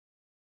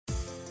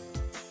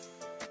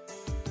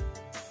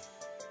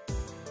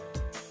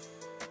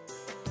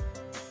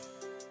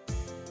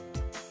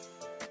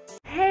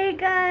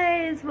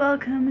guys,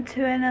 welcome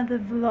to another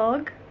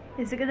vlog.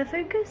 Is it gonna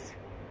focus?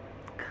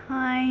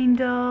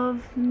 Kind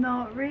of,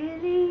 not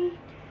really.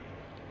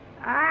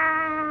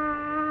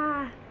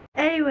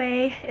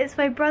 Anyway, it's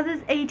my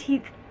brother's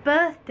 18th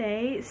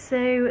birthday,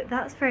 so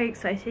that's very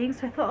exciting.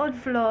 So I thought I'd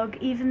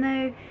vlog, even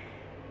though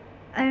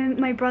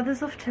my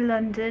brother's off to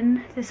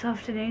London this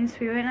afternoon, so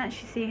we won't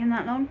actually see him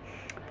that long.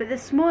 But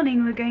this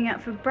morning we're going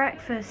out for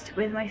breakfast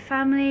with my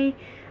family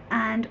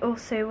and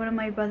also one of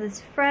my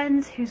brother's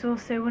friends, who's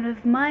also one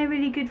of my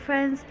really good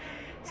friends.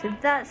 So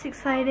that's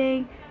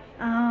exciting.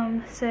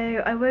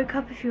 So I woke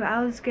up a few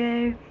hours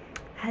ago,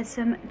 had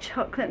some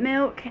chocolate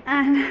milk,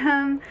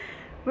 and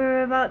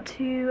we're about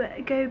to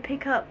go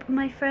pick up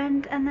my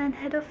friend and then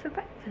head off for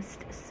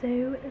breakfast.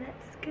 So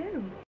let's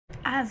go.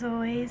 As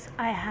always,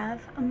 I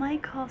have my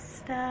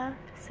Costa,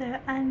 so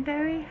I'm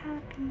very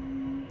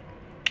happy.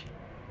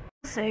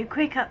 So,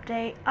 quick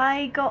update,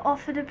 I got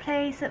offered a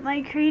place at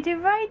my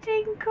creative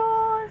writing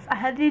course. I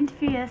had the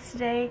interview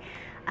yesterday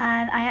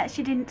and I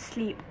actually didn't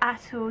sleep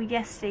at all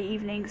yesterday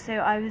evening, so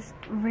I was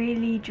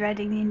really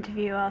dreading the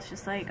interview. I was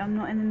just like, I'm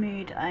not in the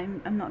mood,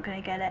 I'm not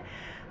going to get it.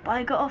 But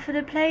I got offered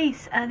a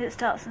place and it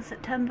starts in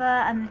September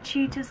and the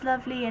tutor's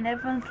lovely and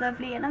everyone's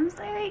lovely and I'm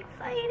so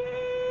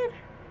excited.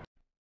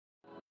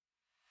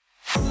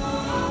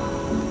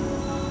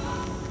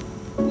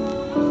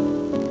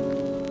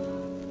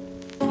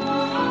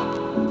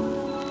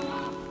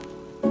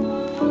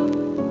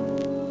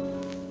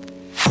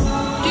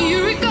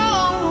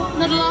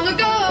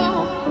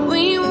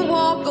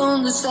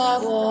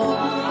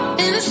 Sidewalk,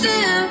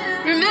 innocent,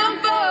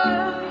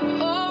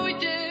 remember, all we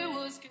did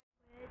was...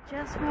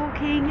 We're just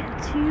walking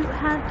to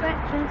have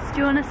breakfast. Do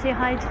you want to say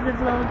hi to the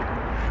vlog?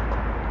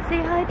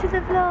 Say hi to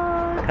the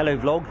vlog. Hello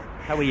vlog,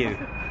 how are you?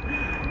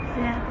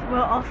 Yeah, we're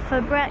off for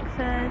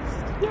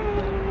breakfast. Yay!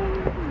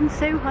 I'm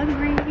so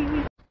hungry.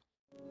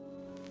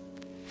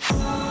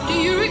 Do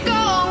you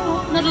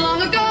recall, not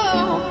long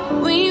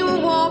ago, when you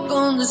would walk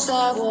on the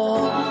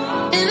sidewalk?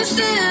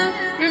 Innocent,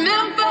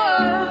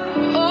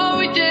 remember, all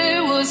we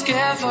did was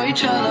care for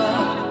each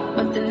other.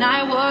 But the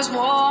night was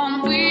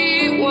warm,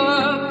 we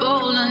were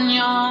bold and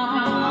young.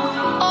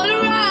 All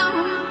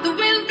around, the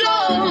wind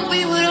blows,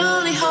 we would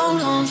only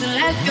hold on to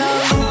let go.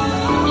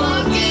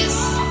 Blood kiss,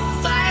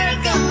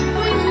 fire gun,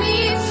 we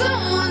need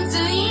someone to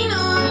lean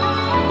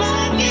on.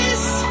 Blood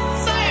kiss,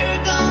 fire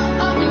gun,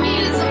 all we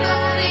need is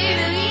somebody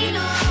to lean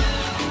on.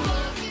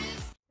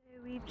 So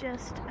we've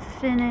just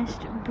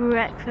finished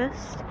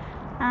breakfast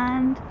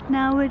and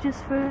now we're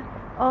just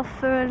off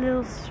for a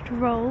little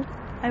stroll.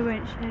 I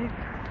won't show.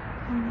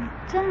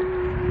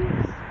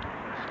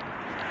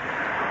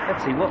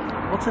 Epsy,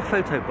 what's a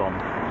photobomb?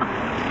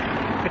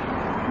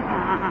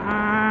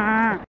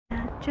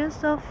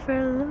 Just off for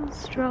a little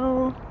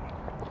stroll.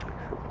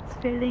 It's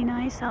really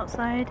nice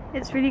outside.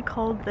 It's really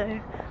cold though.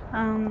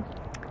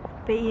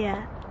 But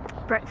yeah,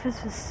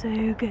 breakfast was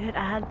so good.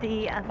 I had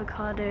the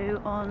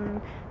avocado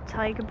on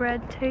tiger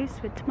bread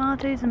toast with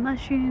tomatoes and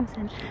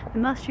the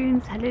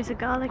mushrooms had loads of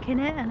garlic in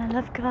it, and I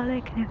love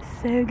garlic and it was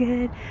so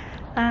good.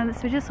 So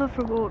we're just off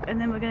for a walk and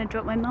then we're going to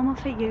drop my mum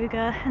off at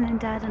yoga, and then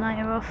dad and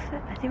I are off.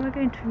 I think we're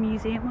going to a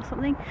museum or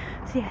something.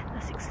 So yeah,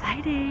 that's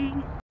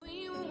exciting.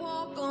 We would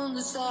walk on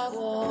the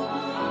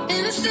sidewalk,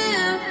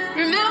 innocent,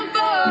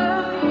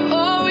 remember,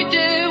 all we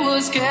did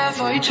was care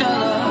for each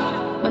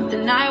other. But the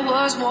night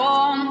was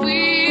warm,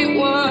 we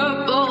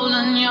were bold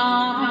and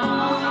young.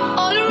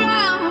 All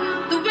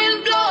around, the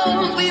wind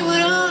blows, we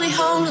would only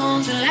hold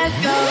on to let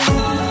go.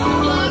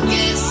 Blood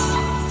kiss,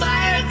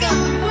 fire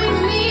gun, we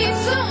need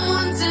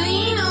someone to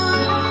lean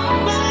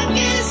on. Blood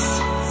kiss,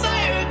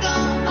 fire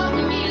gun, all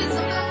we need is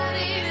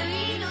somebody to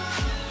lean on.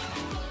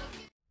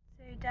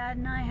 So dad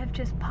and I have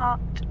just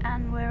parked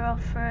and we're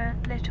off for a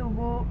little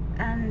walk,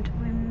 and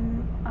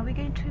are we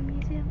going to a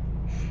museum?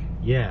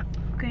 Yeah.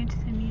 We're going to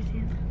the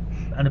museum.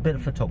 And a bit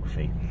of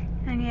photography.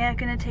 And yeah,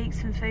 gonna take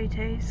some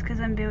photos because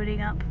I'm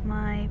building up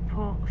my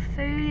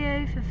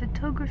portfolio for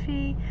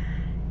photography.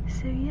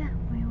 So yeah,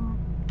 we will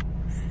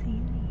see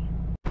you.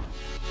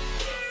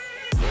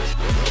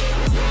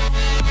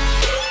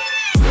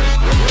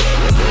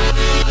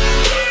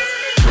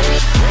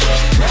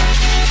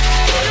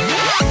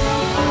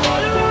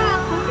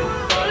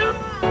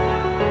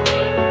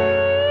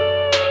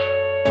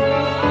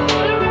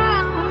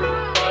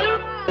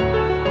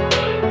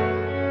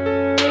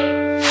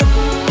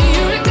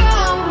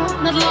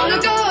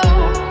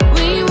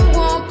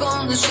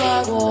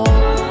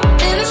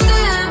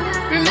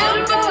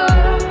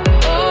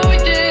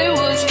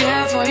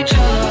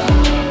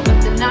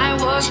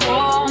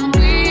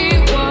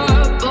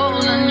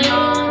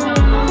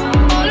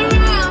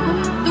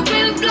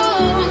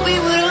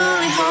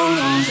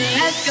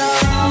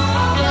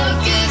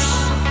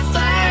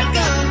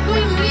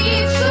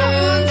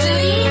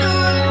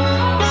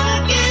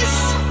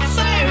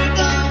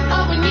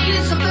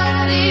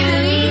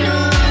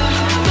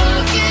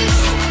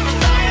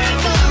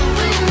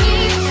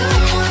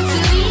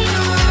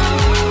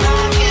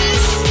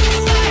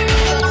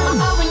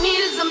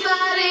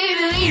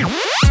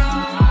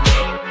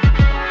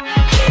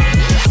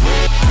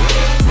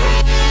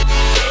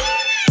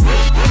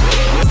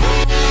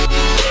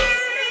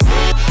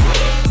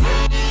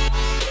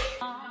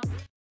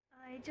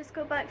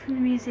 just got back from the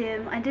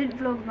museum. I didn't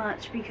vlog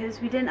much because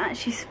we didn't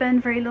actually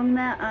spend very long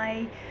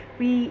there.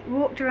 We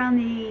walked around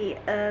the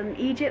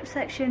Egypt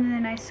section, and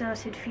then I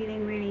started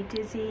feeling really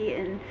dizzy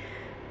and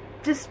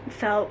just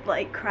felt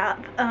like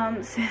crap.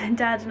 So then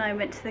Dad and I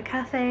went to the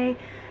cafe,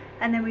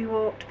 and then we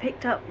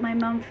picked up my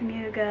mum from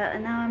yoga,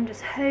 and now I'm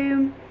just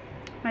home.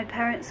 My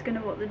parents are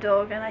gonna walk the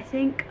dog, and I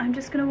think I'm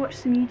just gonna watch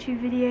some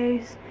YouTube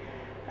videos.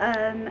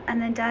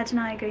 And then Dad and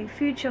I are going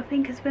food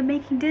shopping because we're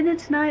making dinner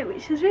tonight,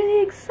 which is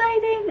really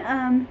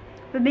exciting.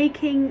 We're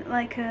making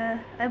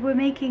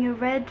a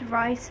red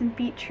rice and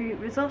beetroot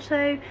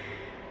risotto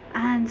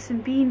and some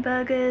bean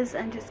burgers,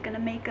 and just gonna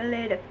make a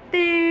load of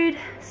food.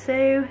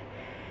 So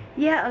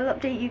yeah, I'll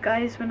update you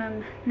guys when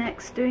I'm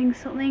next doing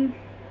something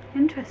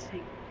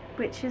interesting,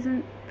 which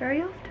isn't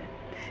very often.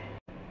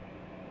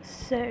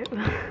 So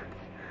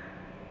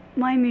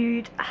my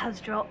mood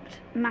has dropped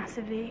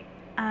massively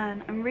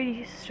and I'm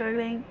really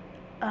struggling.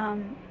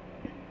 I'm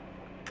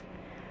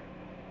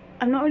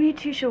not really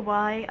too sure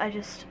why.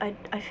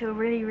 I feel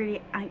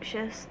really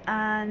anxious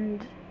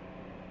and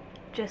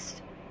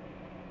just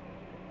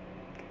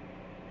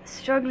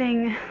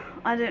struggling.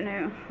 I don't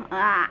know,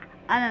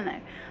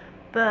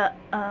 but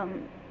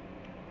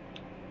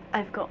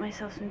I've got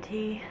myself some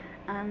tea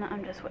and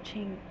I'm just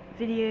watching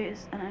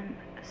videos, and I'm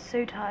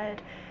so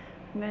tired.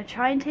 I'm gonna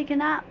try and take a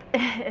nap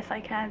if I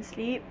can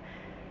sleep,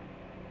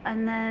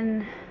 and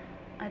then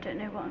I don't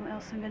know what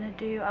else I'm gonna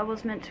do. I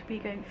was meant to be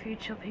going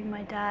food shopping with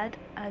my dad,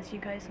 as you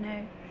guys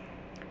know,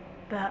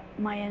 but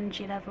my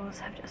energy levels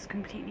have just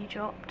completely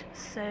dropped,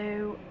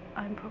 so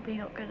I'm probably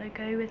not gonna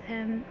go with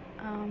him.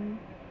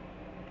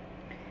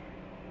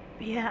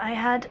 But yeah, I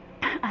had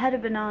a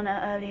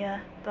banana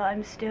earlier, but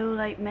I'm still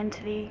like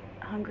mentally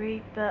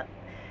hungry but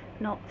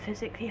not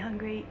physically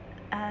hungry,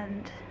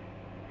 and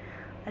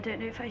I don't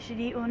know if I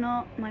should eat or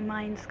not. My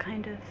mind's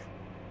kind of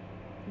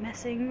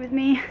messing with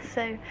me,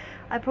 so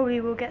I probably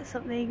will get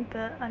something,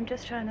 but I'm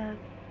just trying to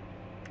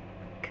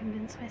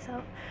convince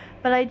myself.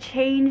 But I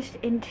changed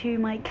into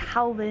my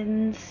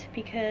Calvins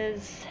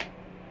because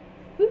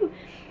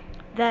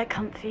they're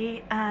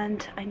comfy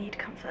and I need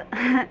comfort.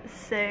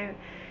 So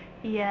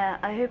yeah,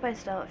 I hope I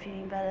start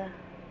feeling better.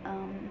 I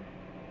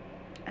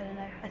don't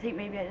know, I think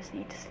maybe I just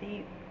need to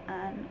sleep,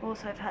 and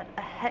also I've had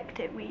a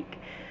hectic week.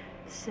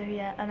 So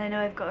yeah, and I know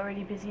I've got a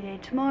really busy day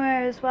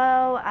tomorrow as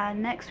well, and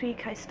next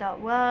week I start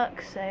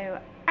work, so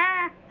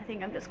I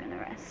think I'm just gonna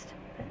rest.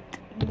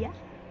 But yeah.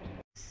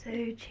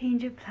 So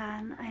change of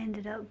plan, I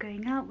ended up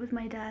going out with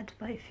my dad to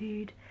buy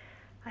food.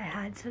 I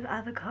had some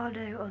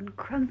avocado on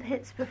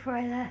crumpets before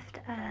I left,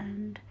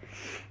 and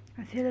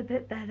I feel a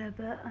bit better,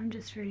 but I'm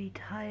just really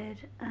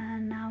tired,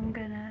 and now I'm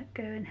gonna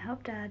go and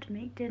help Dad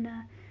make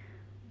dinner.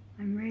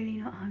 I'm really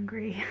not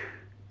hungry.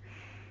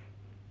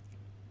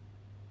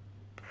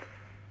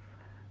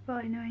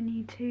 But I know I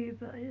need to,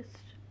 but I just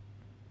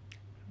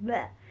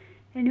bleh.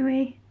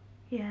 Anyway,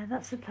 yeah,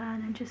 that's the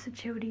plan, and just a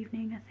chilled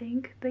evening, I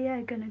think. But yeah,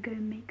 I'm gonna go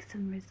make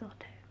some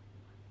risotto.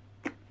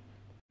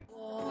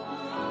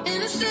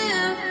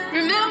 Innocent,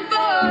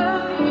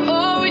 remember,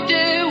 all we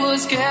did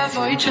was care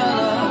for each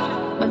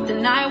other, but the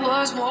night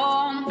was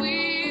warm,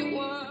 we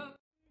were.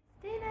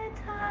 Dinner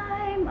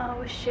time! I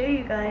will show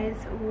you guys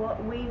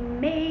what we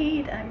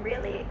made. I'm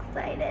really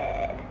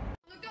excited.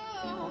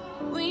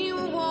 We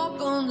would walk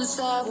on the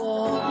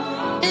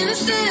sidewalk.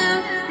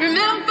 Innocent,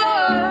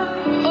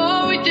 remember,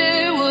 all we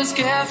did was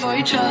care for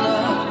each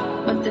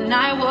other, but the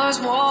night was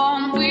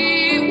warm,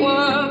 we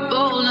were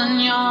bold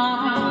and young.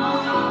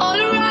 All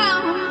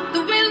around,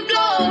 the wind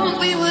blows,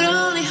 we would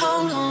only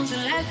hold on to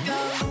let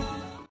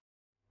go.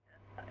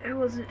 I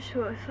wasn't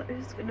sure if I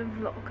was gonna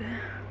vlog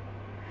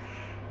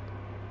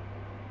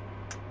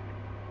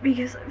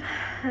because I've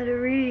had a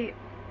really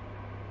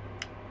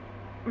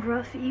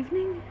rough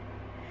evening.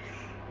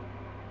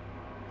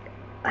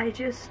 I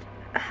just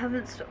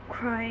haven't stopped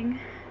crying,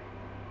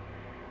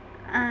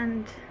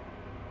 and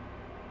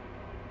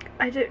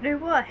I don't know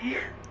why.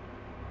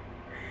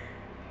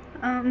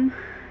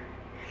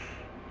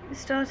 It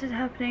started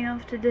happening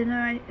after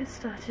dinner. I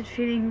started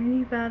feeling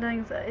really bad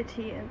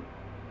anxiety, and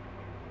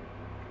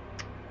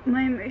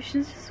my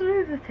emotions just all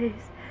over the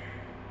place.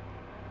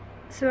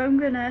 So I'm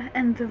gonna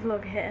end the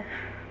vlog here,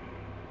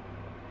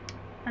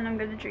 and I'm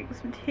gonna drink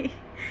some tea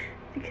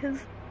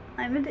because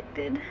I'm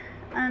addicted,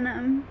 and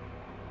then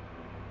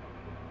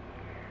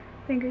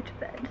go to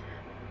bed.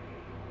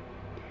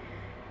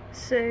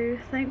 So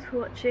thanks for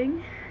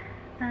watching,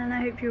 and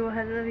I hope you all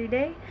had a lovely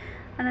day,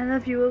 and I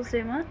love you all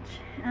so much,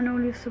 and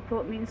all your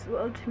support means the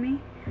world to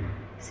me.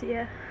 So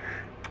yeah,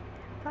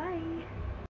 bye.